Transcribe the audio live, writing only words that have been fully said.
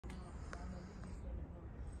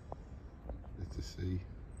sea.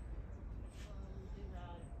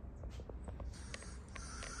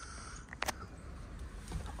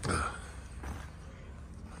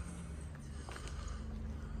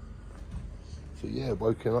 So yeah,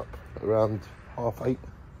 woken up around 8:30,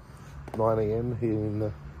 9 AM here in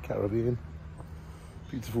the Caribbean.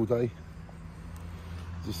 Beautiful day.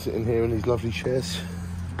 Just sitting here in these lovely chairs.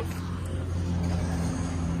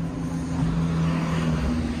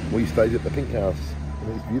 We stayed at the Pink House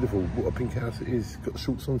and it's beautiful. What a pink house it is. Got the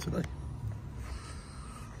shorts on today.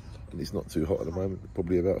 And it's not too hot at the moment,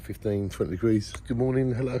 probably about 15, 20 degrees. Good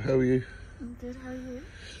morning, hello, how are you? I'm good, how are you?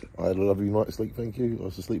 I had a lovely night's sleep, thank you. I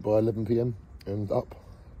was asleep by 11 PM and up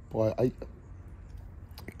by 8.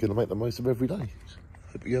 Gonna make the most of every day.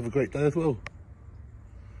 Hope you have a great day as well.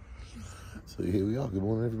 So here we are, good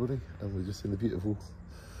morning everybody. And we're just in the beautiful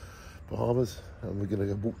Bahamas and we're gonna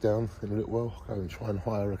go walk down in a little while, go and try and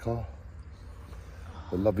hire a car.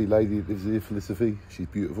 The lovely lady that lives here, Felicity, she's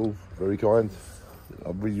beautiful, very kind. I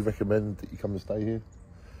really recommend that you come and stay here.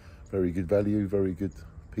 Very good value, very good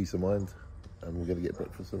peace of mind. And we're gonna get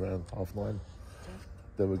breakfast around 9:30.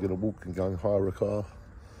 Then we're gonna walk and go and hire a car.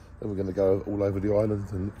 Then we're gonna go all over the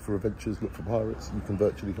island and look for adventures, look for pirates. You can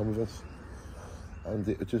virtually come with us. And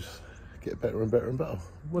it'll just get better and better and better,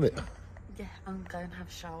 won't it? Yeah, I'm going to have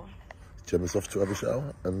a shower. Gemma's off to have a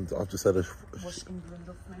shower, and I've just had a Wash England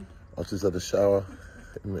off me. I've just had a shower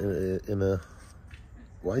in a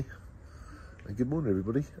way. And good morning,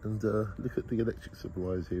 everybody. And look at the electric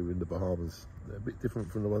supplies here in the Bahamas. They're a bit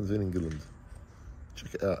different from the ones in England.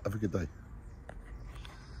 Check it out. Have a good day.